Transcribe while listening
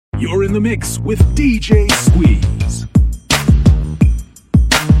You're in the mix with DJ Squeeze.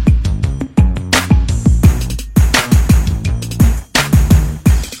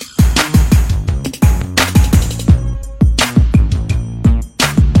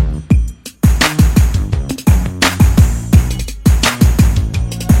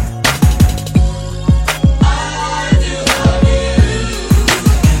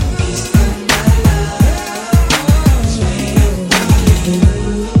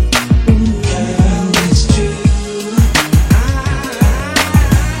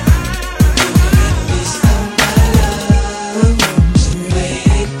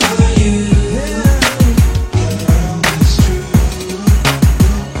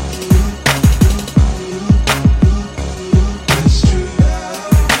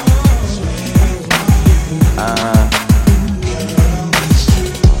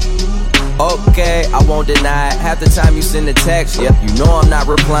 Deny it. Half the time you send a text, yep, you know I'm not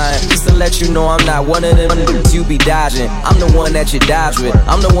replying. Just to let you know I'm not one of them you be dodging. I'm the one that you dodge with.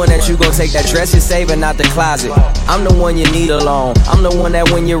 I'm the one that you gon' take that dress you're saving out the closet. I'm the one you need alone. I'm the one that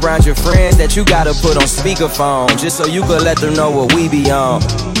when you're around your friends that you gotta put on speakerphone, just so you could let them know what we be on.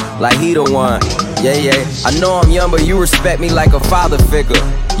 Like he the one. Yeah, yeah. I know I'm young, but you respect me like a father figure.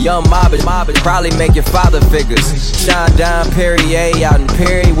 Young mobbers probably make your father figures. Sean Don Perrier out in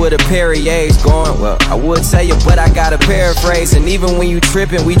Perry with a Perrier's going. Well, I would tell you, but I gotta paraphrase. And even when you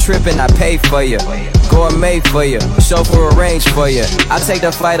trippin', we trippin', I pay for you. Gourmet for you, chauffeur arrange for you. I take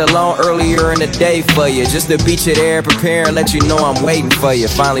the flight alone earlier in the day for you, just to beat you there, prepare and let you know I'm waiting for you.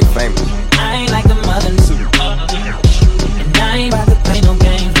 Finally famous. I ain't like the mother, and I ain't about to play no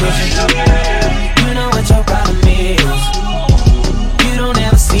games with you. You know what your problem is. You don't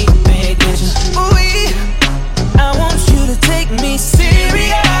ever see the big picture. Ooh, I want you to take me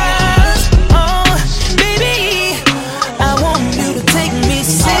serious. Oh, baby, I want you to take me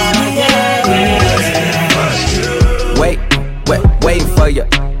serious. Wait for you.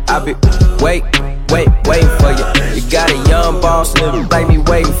 I'll be waiting for you. You got a young boss, little like me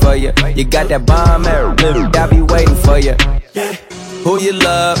waiting for you. You got that bomb arrow, little, I'll be waiting for you. Who you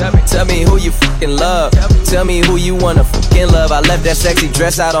love? Tell me who you fucking love. Tell me who you wanna fucking love. I left that sexy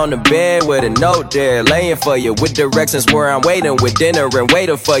dress out on the bed with a note there, laying for you with directions where I'm waiting with dinner and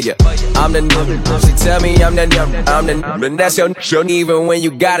waiting for you. I'm the nigga. She tell me I'm the nigga. But that's your even when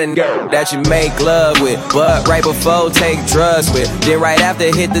you got a nigga that you make love with, but right before take drugs with. Then right after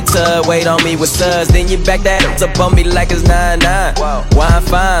hit the tub, wait on me with studs. Then you back that up on me like it's 9-9. Wine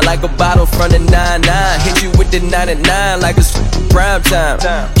fine like a bottle from the 9-9. Hit you with the 99 like it's prime time.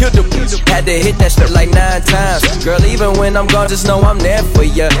 Killed the had to hit that shit like 9 times. Girl, even when I'm gone, just know I'm there for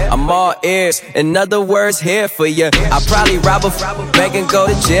ya. I'm all ears, in other words, here for ya. I probably rob a bank and go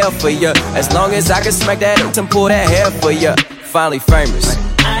to jail for ya, as long as I can smack that and pull that hair for ya. Finally famous.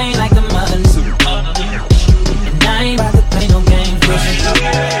 I ain't like the mother, and I ain't about to play no games with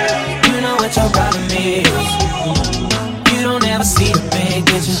you. You know what your problem is. You don't ever see the big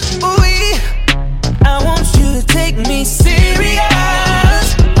picture. Ooh, I want you to take me serious.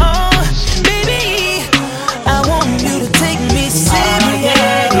 Oh, baby, I want you to take me serious.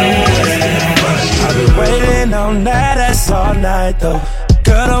 I've been waiting on that ass all night though.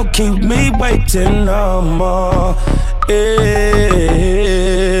 Girl, don't keep me waiting no more.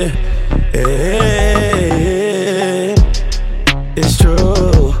 It's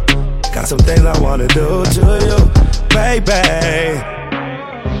true. Got some things I wanna do to you, baby.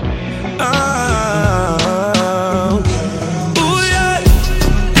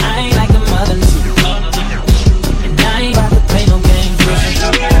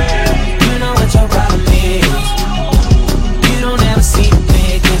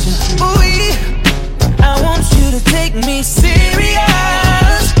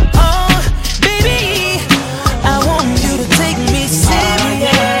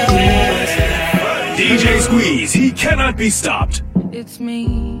 Cannot be stopped. It's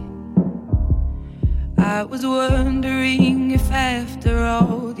me. I was wondering if after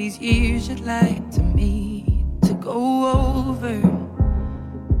all these years you'd like to meet to go over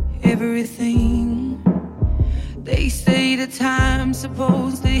everything. They say the time's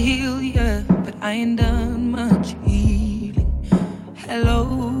supposed to heal ya, but I ain't done much healing.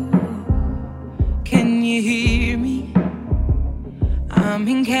 Hello, can you hear me? I'm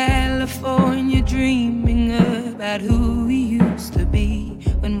in California dreaming about who we used to be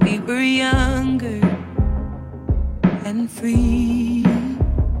when we were younger and free.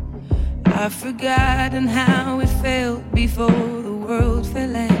 I've forgotten how it felt before the world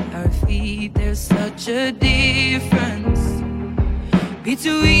fell at our feet. There's such a difference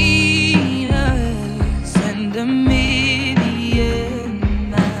between us and a million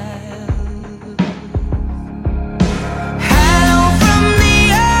miles.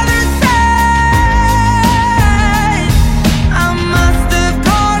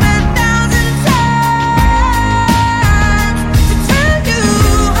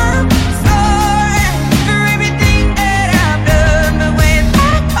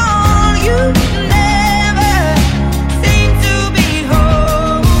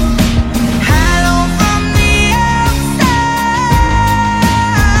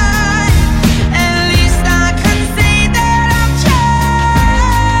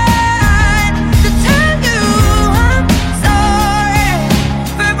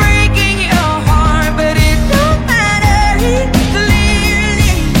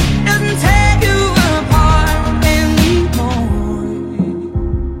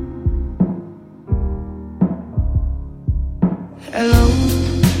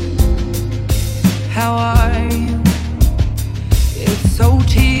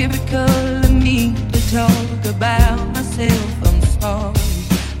 typical of me to talk about myself. I'm sorry.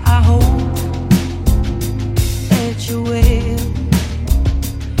 I hope that you will.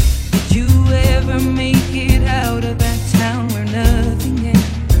 Did you ever make it out of that town where nothing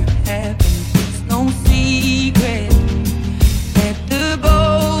ever happened? It's no secret that the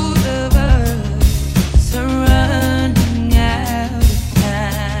both of us are running out of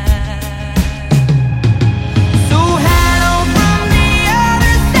time. So hello from the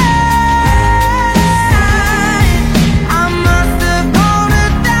other side. I must have called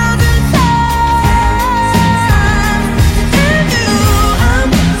 1,000 times to tell you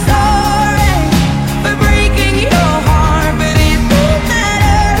I'm sorry for breaking your heart, but it don't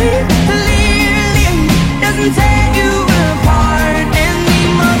matter. It clearly doesn't tear you apart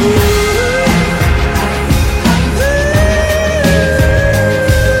anymore.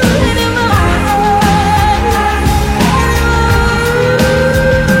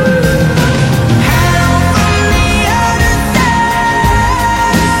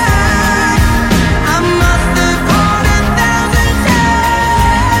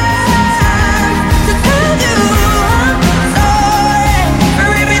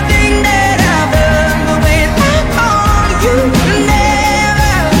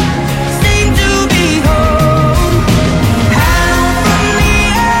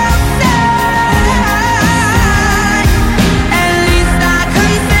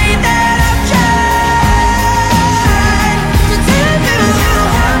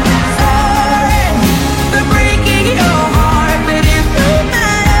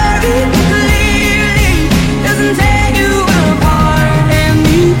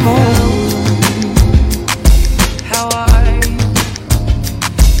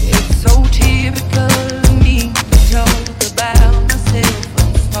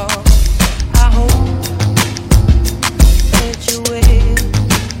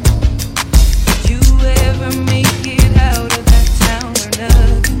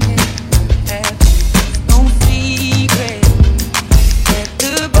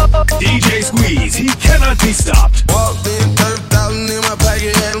 DJ Squeeze, he cannot be stopped. Walked in, 30,000 in my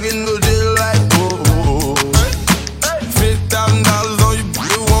pocket, and I'm getting good deal like, oh. $50,000 on you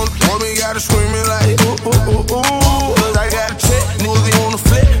want me, gotta scream it like, oh. Cause I got a check, niggas on the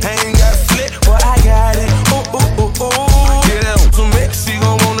flip, I ain't got a flip, but I got it, oh. Get that on some X, she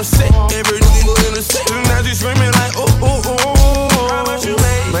gon' wanna sit, every nigga in the set, and now she screaming like, oh. How much you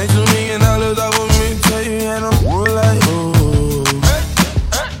made? Made $2 million off of me, tell you, and I'm like, oh.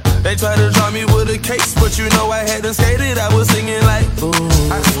 They tried to draw me with a case, but you know I hadn't skated. I was singing like, ooh.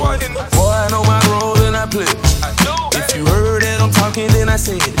 I swung it. Boy, I know my role and I play. If you heard that I'm talking, then I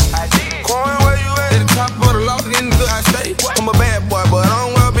said it. Coin, where you at? At the top of the loft, in the I stay. I'm a bad boy, but I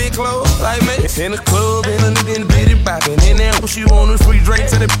don't wear big clothes like me. In the club, and a nigga in the bitty poppin'. In there, what she want is free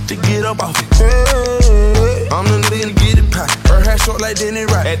drinks, and to get up off it. Hey, I'm the nigga to get it poppin'. Her hair short like Denny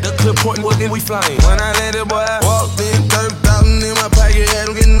Rock. At the clip point, what we flying? When I landed, boy, I walked in, 30,000 in my pocket, and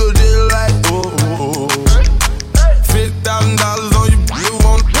I'm getting good deal like, oh. $50,000 on you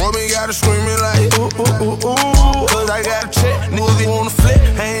want me, gotta scream it like, oh. Cause I got a check, niggas wanna flip,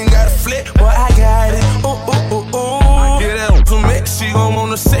 I ain't got a flip, but I got it, oh. Get that on some mix, she gon'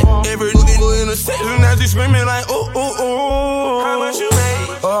 wanna sit, every nigga in the set, and now she screaming like, oh. How much you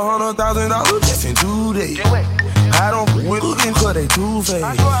made? $100,000 just in 2 days. I don't with looking for that two-face.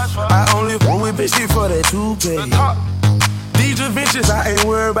 I only want with bitches for that two-pay. These adventures, I ain't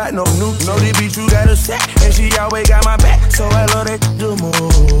worried about no new. Know this bitch you got a set, and she always got my back, so I love that the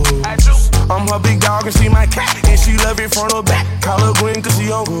most. I'm her big dog and she my cat, and she love it front or back. Call her green cause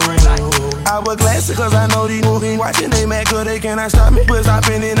she on green. I wear glasses cause I know these movies watching. They mad cause they cannot stop me, but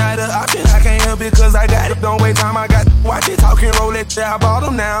stopping it not an option. I can't help it cause I got it. Don't wait time, I got watch it. Talking Rolex, I bought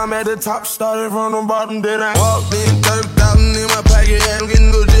them. Now I'm at the top, started from the bottom. Then I walked in, 30,000 in my pocket, and I'm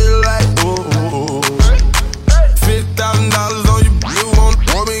getting good deal like, oh. $50,000 on you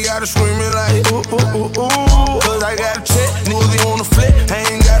want me, gotta scream it like, oh. Cause I got a check, niggas wanna flip, I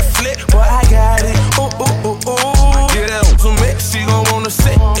ain't got a flip, but I got it, oh. Get that on some mix, she gon' wanna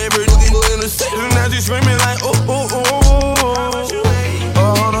sit, every nigga in the set, and now she screaming like, oh. How much you made?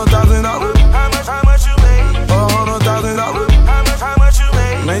 $100,000. How much you made? $100,000. How much you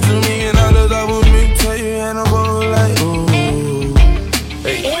made? Made $2 million off of me, tell you, and I'm going like, oh.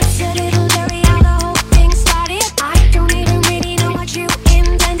 Hey. It's a little dirty how the whole thing started. I don't even really know what you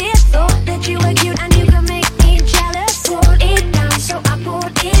intended. Thought that you were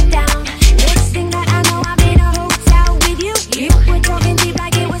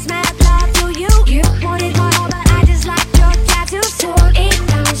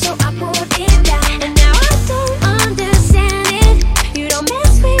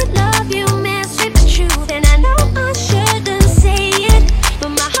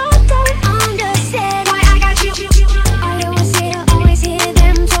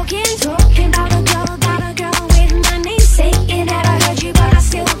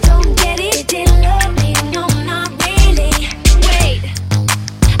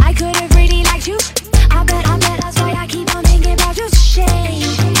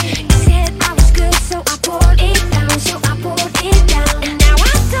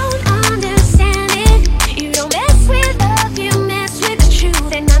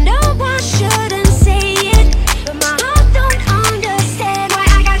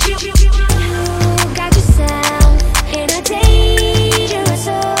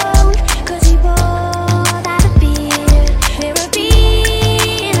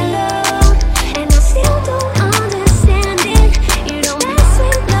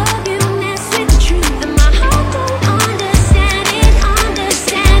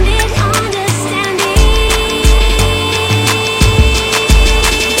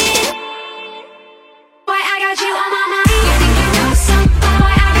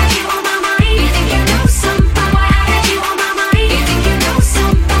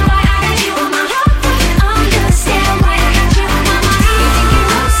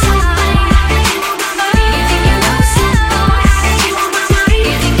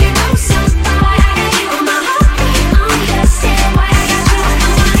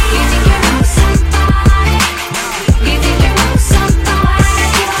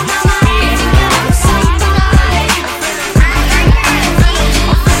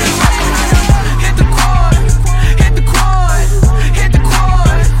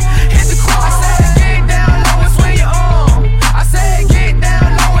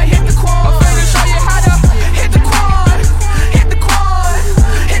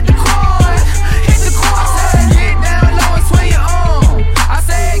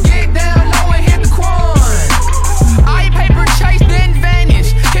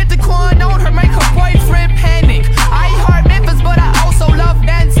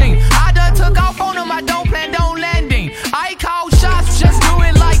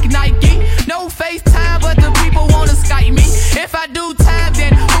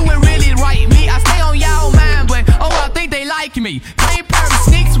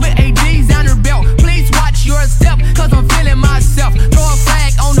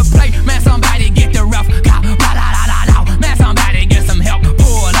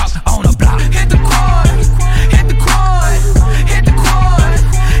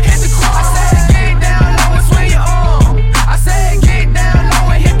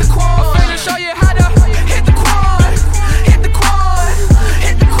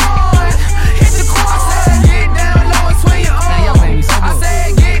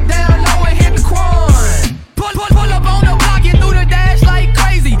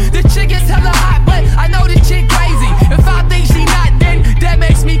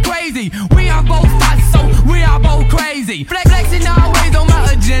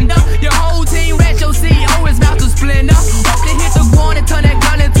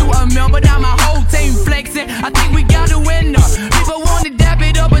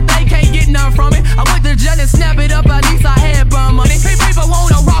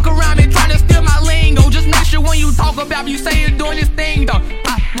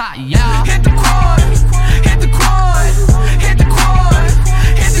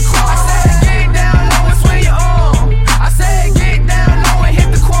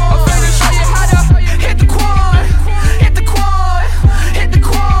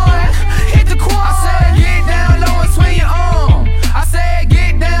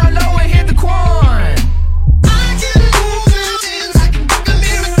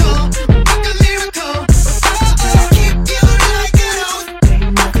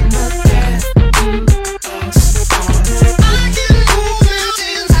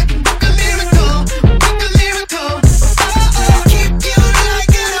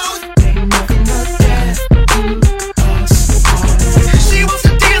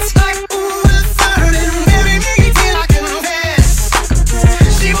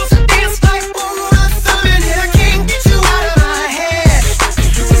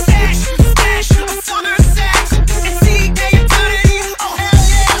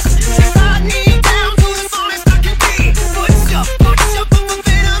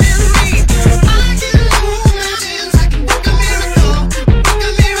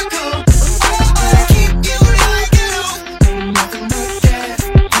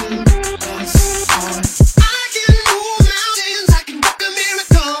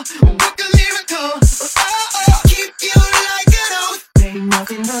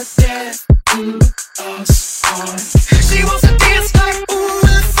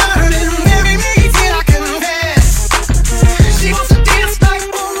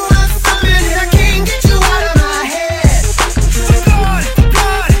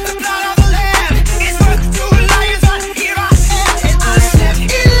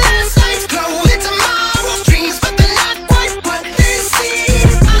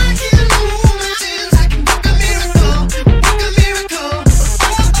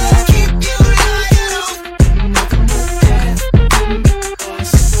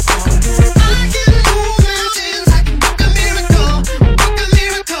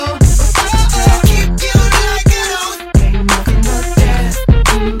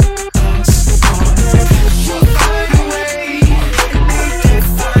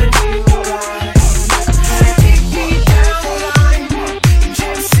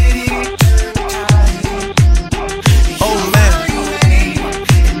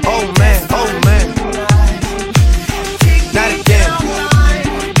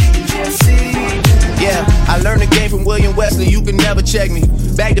and William Wesley, you can never check me.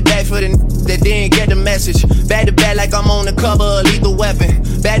 Back to back for the that didn't get the message. Back to back like I'm on the cover of Lethal Weapon.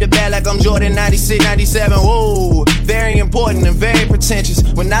 Back to back like I'm Jordan 96, 97. Whoa, very important and very pretentious.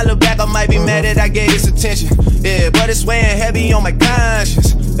 When I look back, I might be mad that I gave this attention. Yeah, but it's weighing heavy on my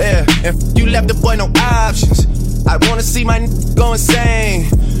conscience. Yeah, and you left the boy no options. I wanna see my go insane.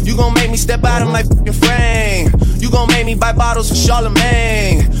 You gon' make me step out of my fucking frame. You gon' make me buy bottles for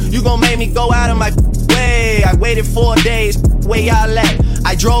Charlemagne. You gon' make me go out of my way. I waited 4 days, where y'all at?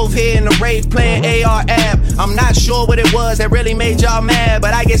 I drove here in the rave playing AR app. I'm not sure what it was that really made y'all mad,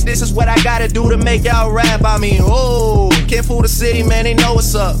 but I guess this is what I gotta do to make y'all rap. I mean, oh, can't fool the city, man, they know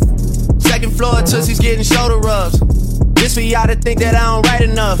what's up. Second floor, Tootsie's getting shoulder rubs. This for y'all to think that I don't write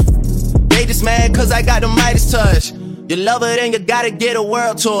enough. They just mad cause I got the Midas touch. You love her, then you gotta get a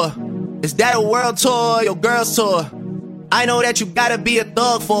world tour. Is that a world tour or your girl's tour? I know that you gotta be a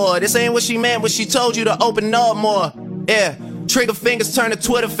thug for her. This ain't what she meant when she told you to open up more. Yeah, trigger fingers turn to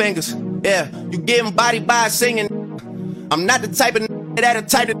Twitter fingers. Yeah, you getting body by singing. I'm not the type of that'll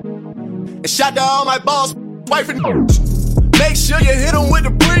type of. And shout to all my boss, wife and make sure you hit him with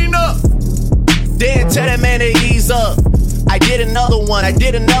the prenup. Then tell that man to ease up. I did another one.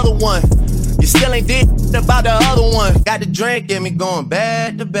 You still ain't did about the other one. Got the drink, get me going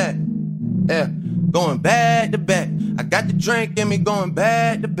back to back. Yeah, going back to back. I got the drink, get me going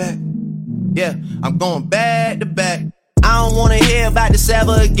back to back. Yeah, I'm going back to back. I don't wanna hear about this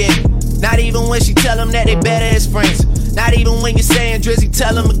ever again. Not even when she tell them that they better as friends. Not even when you're saying Drizzy,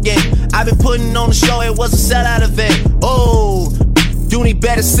 tell them again. I've been putting on the show, it was a sellout event. Oh, you need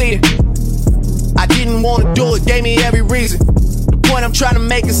better see it. I didn't wanna do it, gave me every reason. The point I'm trying to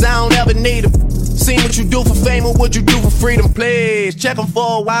make is I don't ever need them. Seen what you do for fame or what you do for freedom, please. Check them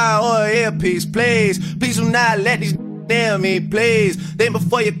for a while or an earpiece, please. Please do not let these nail me, please. Think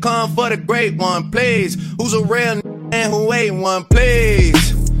before you come for the great one, please. Who's a real and who ain't one,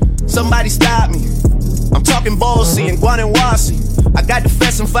 please. Somebody stop me. I'm talking Bossy and Guanawasi. I got the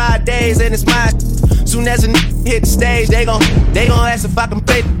fest in 5 days and it's mine. Soon as a hit the stage, they gon' ask if I can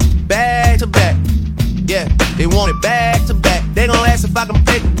play back to back. Yeah, they want it back to back. They gon' ask if I can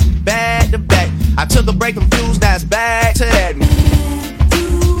play back to back. I took a break from blues, now it's back to that.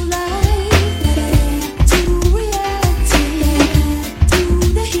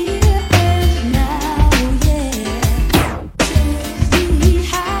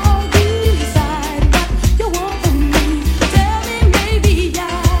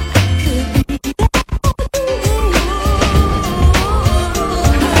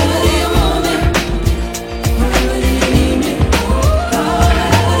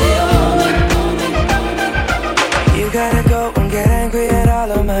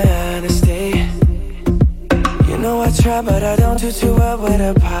 But I don't do too well with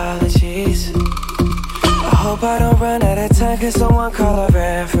apologies. I hope I don't run out of time, cause someone call a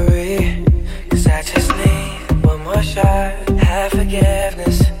referee. Cause I just need one more shot, have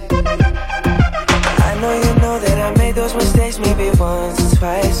forgiveness. I know that I made those mistakes maybe once or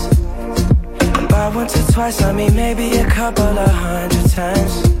twice. And by once or twice I mean maybe a couple of 100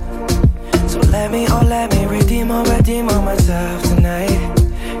 times. So let me redeem myself tonight.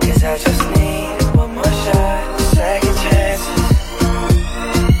 Cause I just need one more shot, second chances.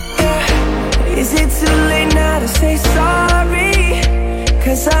 Yeah. Is it too late now to say sorry?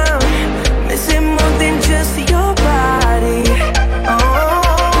 Cause I'm missing more than just your body.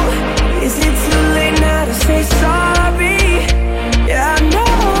 Oh, is it too late now to say sorry? Yeah, I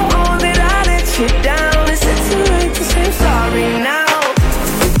know that I let you down. Is it too late to say sorry now?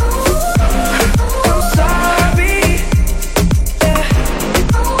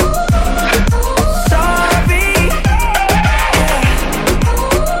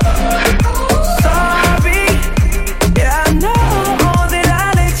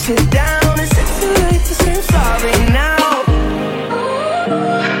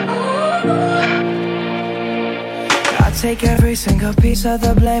 Take every single piece of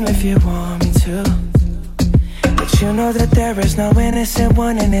the blame if you want me to. But you know that there is no innocent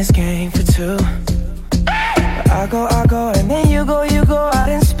one in this game for two. But I go, and then you go out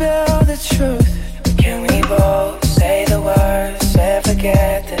and spill the truth. Can we both say the words and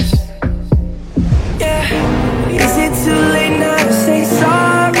forget this? Yeah. Is it too late now to say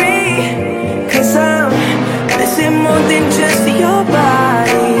sorry? Cause I'm missing more than just your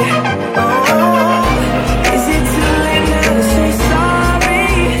body.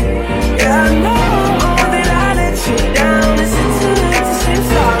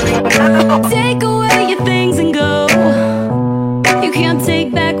 Take away your things and go. You can't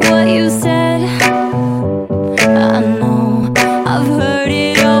take back what you said. I know I've heard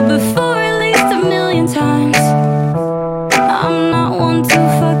it all before, at least 1,000,000 times.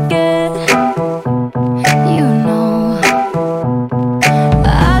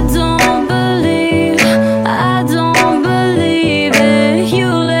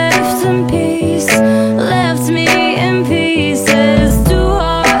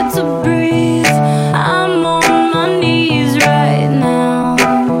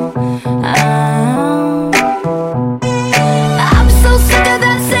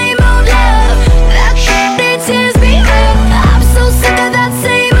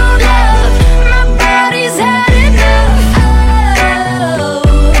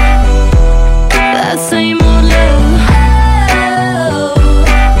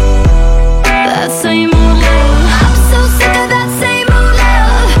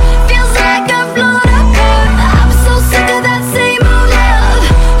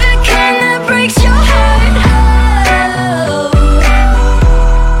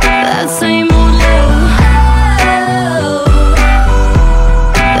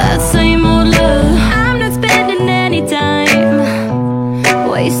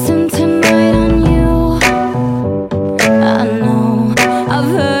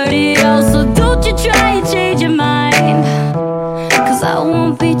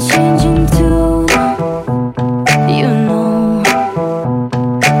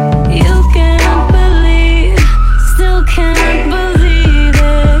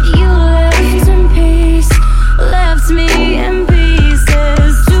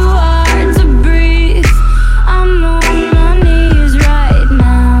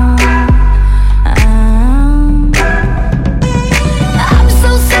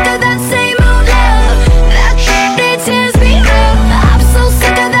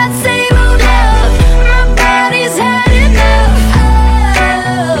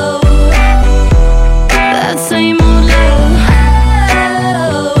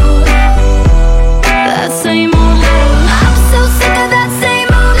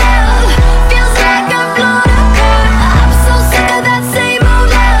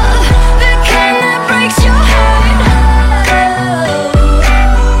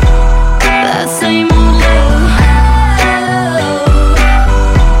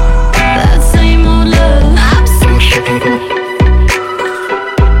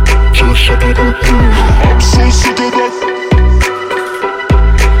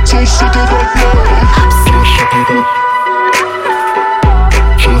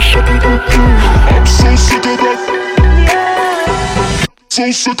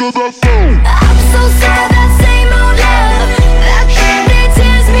 sick of that phone. I'm so sick of that same old love. That candy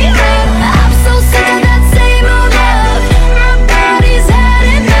tears me up. I'm so sick of that same old love. My body's had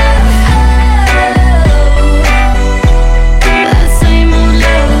enough. That same old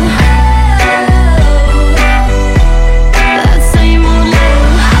love. That same old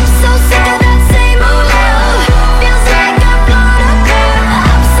love. I'm so sick of that same old love. Feels like I'm blown apart.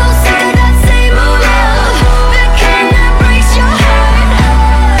 I'm so sick of that same old love. That cannot breaks your heart.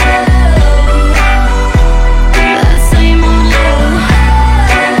 That same old love.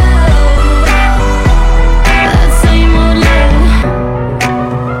 That same old love.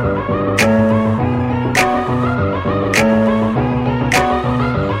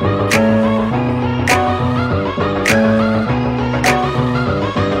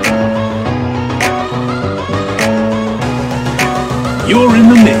 You're in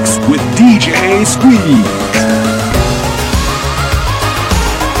the mix with DJ Squeeze.